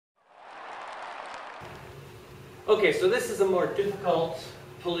Okay, so this is a more difficult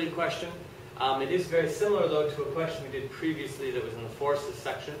Pulley question. It is very similar, though, to a question we did previously that was in the forces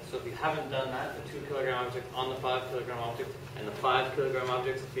section. So if you haven't done that, the 2 kilogram object on the 5 kilogram object, and the 5 kilogram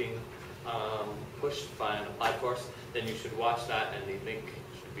object is being pushed by an applied force, then you should watch that, and the link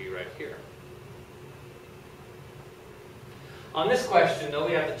should be right here. On this question, though,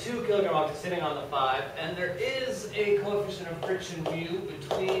 we have the 2 kilogram object sitting on the 5, and there is a coefficient of friction mu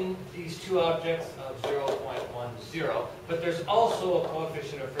between these two objects of 0.10, but there's also a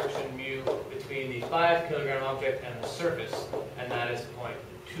coefficient of friction mu between the 5 kilogram object and the surface, and that is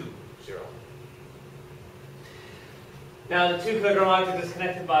 0.20. Now, the 2 kilogram object is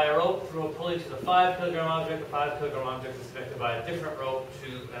connected by a rope through a pulley to the 5 kilogram object. The 5 kilogram object is connected by a different rope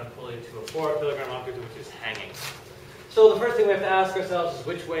and a pulley to a 4 kilogram object, which is hanging. So the first thing we have to ask ourselves is,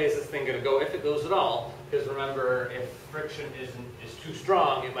 which way is this thing going to go, if it goes at all? Because remember, if friction is too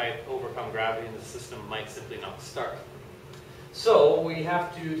strong, it might overcome gravity and the system might simply not start. So we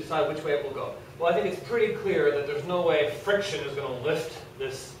have to decide which way it will go. Well, I think it's pretty clear that there's no way friction is going to lift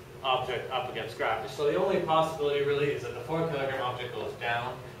this object up against gravity. So the only possibility really is that the 4 kilogram object goes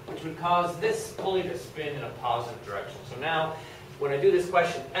down, which would cause this pulley to spin in a positive direction. So now, when I do this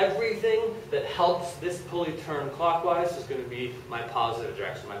question, everything that helps this pulley turn clockwise is going to be my positive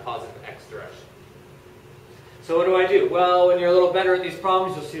direction, my positive x direction. So what do? Well, when you're a little better at these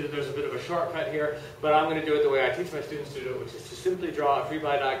problems, you'll see that there's a bit of a shortcut here, but I'm going to do it the way I teach my students to do it, which is to simply draw a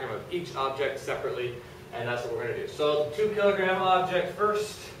 3-by diagram of each object separately, and that's what we're going to do. So the 2 kilogram object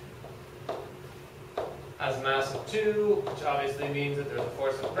first has a mass of 2, which obviously means that there's a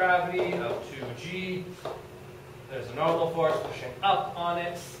force of gravity of 2g. There's a normal force pushing up on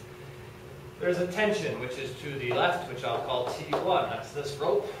it. There's a tension, which is to the left, which I'll call T1. That's this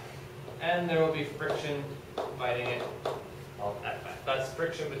rope. And there will be friction fighting it called F. That's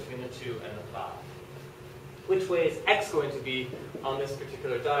friction between the 2 and the 5. Which way is x going to be on this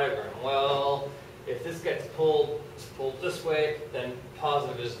particular diagram? Well, if this gets pulled this way, then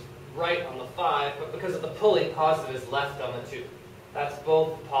positive is right on the 5, but because of the pulley, positive is left on the 2. That's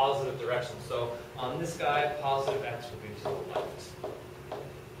both positive directions. So on this guy, positive x will be to the left.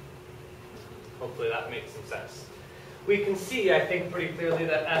 Hopefully that makes some sense. We can see, I think, pretty clearly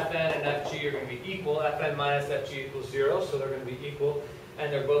that Fn and Fg are going to be equal. Fn minus Fg equals 0, so they're going to be equal.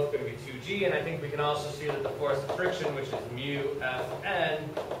 And they're both going to be 2g. And I think we can also see that the force of friction, which is mu Fn,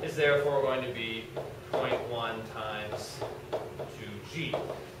 is therefore going to be 0.1 times 2g,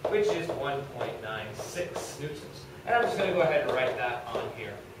 which is 1.96 newtons. And I'm just going to go ahead and write that on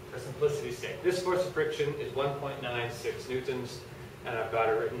here for simplicity's sake. This force of friction is 1.96 newtons, and I've got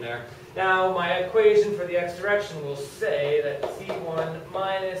it written there. Now, my equation for the x direction will say that T1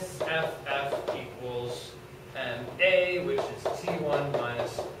 minus Ff equals ma, which is T1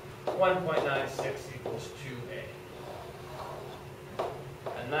 minus 1.96 equals 2a.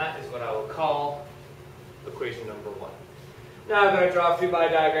 And that is what I will call equation number 1. Now I'm going to draw a 3-by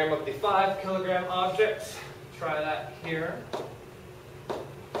diagram of the 5 kilogram object. Try that here.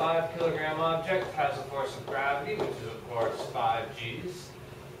 5 kilogram object has a force of gravity, which is of course 5 Gs.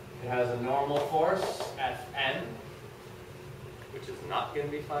 It has a normal force, Fn, which is not going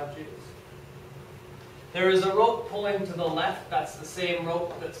to be 5 Gs. There is a rope pulling to the left. That's the same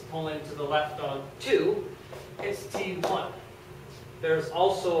rope that's pulling to the left on 2. It's T1. There's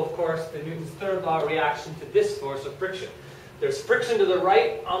also, of course, the Newton's third law reaction to this force of friction. There's friction to the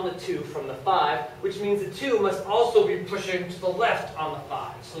right on the 2 from the 5, which means the 2 must also be pushing to the left on the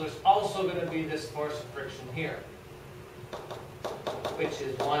 5. So there's also going to be this force of friction here, which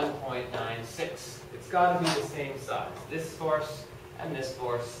is 1.96. It's got to be the same size. This force and this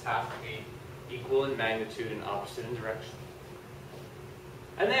force have to be equal in magnitude and opposite in direction.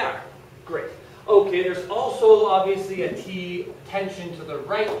 And they are. Great. Okay, there's also obviously a T tension to the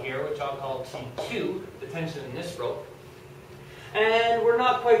right here, which I'll call T2, the tension in this rope. And we're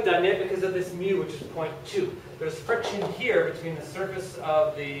not quite done yet because of this mu, which is 0.2. There's friction here between the surface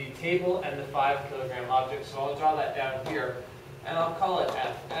of the table and the 5 kilogram object, so I'll draw that down here, and I'll call it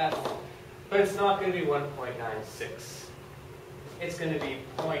Ff, but it's not going to be 1.96. It's going to be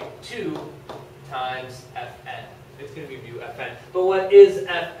 0.2 times Fn. It's going to be mu Fn. But what is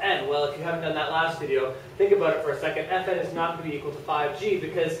Fn? Well, if you haven't done that last video, think about it for a second. Fn is not going to be equal to 5g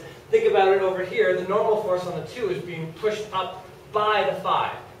because, think about it over here, the normal force on the 2 is being pushed up by the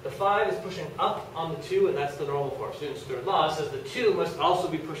 5. The 5 is pushing up on the 2, and that's the normal force. Newton's third law says the 2 must also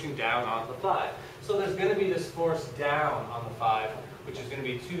be pushing down on the 5. So there's going to be this force down on the 5, which is going to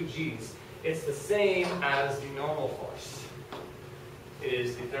be 2 Gs. It's the same as the normal force. It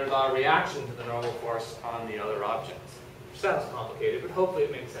is the third law reaction to the normal force on the other objects. Sounds complicated, but hopefully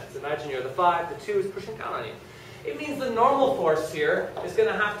it makes sense. Imagine you're the 5, the 2 is pushing down on you. It means the normal force here is going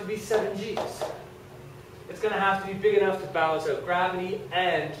to have to be 7 Gs. It's going to have to be big enough to balance out gravity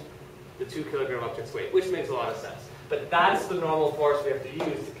and the 2 kilogram object's weight, which makes a lot of sense. But that's the normal force we have to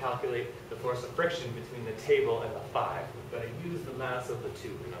use to calculate the force of friction between the table and the 5. We've got to use the mass of the 2,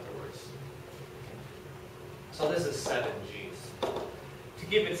 in other words. So this is 7 Gs. To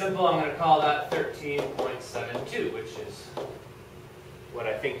keep it simple, I'm going to call that 13.72, which is what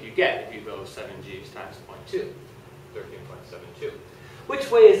I think you get if you go 7 Gs times 0.2, 13.72. Which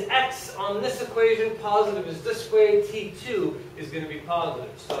way is x on this equation? Positive is this way. T2 is going to be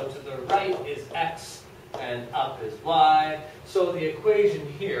positive. So to the right is x and up is y. So the equation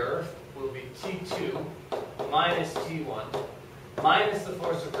here will be T2 minus T1 minus the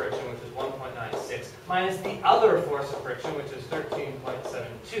force of friction, which is 1.96, minus the other force of friction, which is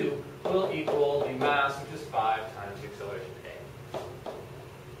 13.72, will equal the mass, which is 5 times the acceleration A.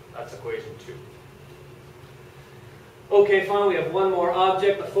 That's equation 2. Okay, fine, we have one more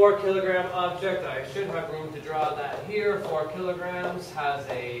object, the 4 kilogram object. I should have room to draw that here. 4 kilograms has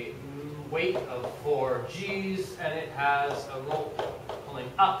a weight of 4 Gs, and it has a rope pulling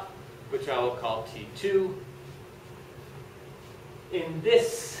up, which I will call T2. In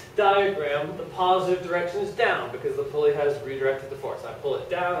this diagram, the positive direction is down because the pulley has redirected the force. I pull it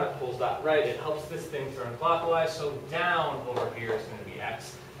down, that pulls that right. It helps this thing turn clockwise, so down over here is going to be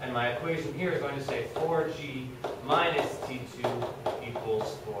x. And my equation here is going to say 4G minus T2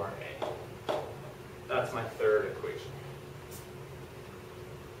 equals 4A. That's my third equation.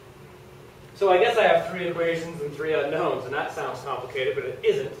 So I guess I have 3 equations and 3 unknowns, and that sounds complicated, but it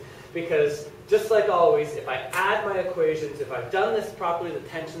isn't. Because just like always, if I add my equations, if I've done this properly, the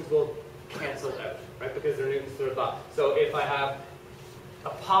tensions will cancel out, right? Because they're Newton's third law. So if I have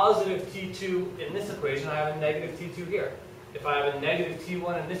a positive T2 in this equation, I have a negative T2 here. If I have a negative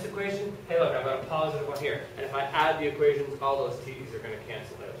T1 in this equation, hey look, I've got a positive one here. And if I add the equations, all those T's are going to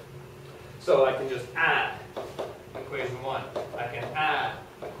cancel out. So I can just add equation 1. I can add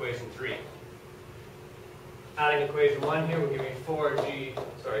equation 3. Adding equation 1 here will give me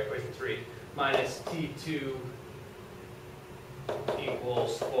equation 3, minus T2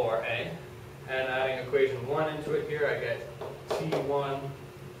 equals 4A. And adding equation 1 into it here, I get T1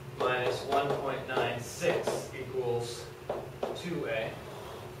 minus 1.96 equals 2A.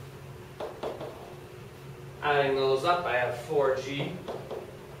 Adding those up, I have 4G.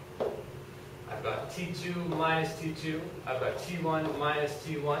 I've got T2 minus T2. I've got T1 minus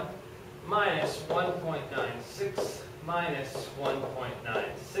T1. Minus 1.96 minus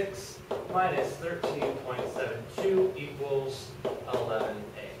 1.96 minus 13.72 equals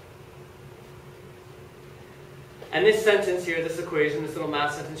 11A. And this sentence here, this equation, this little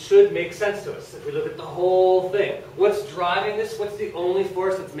math sentence, should make sense to us if we look at the whole thing. What's driving this? What's the only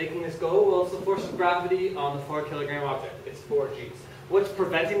force that's making this go? Well, it's the force of gravity on the 4 kilogram object. It's 4 Gs. What's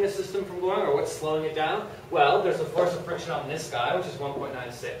preventing the system from going, or what's slowing it down? Well, there's a force of friction on this guy, which is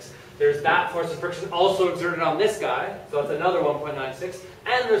 1.96. There's that force of friction also exerted on this guy, so that's another 1.96.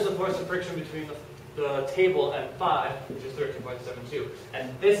 And there's a force of friction between the table and 5, which is 13.72.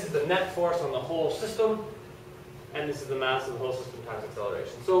 And this is the net force on the whole system, and this is the mass of the whole system times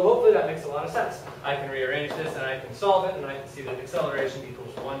acceleration. So hopefully that makes a lot of sense. I can rearrange this, and I can solve it, and I can see that acceleration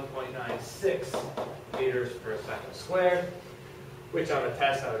equals 1.96 meters per second squared, which on a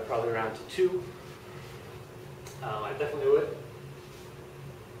test I would probably round to 2. I definitely would.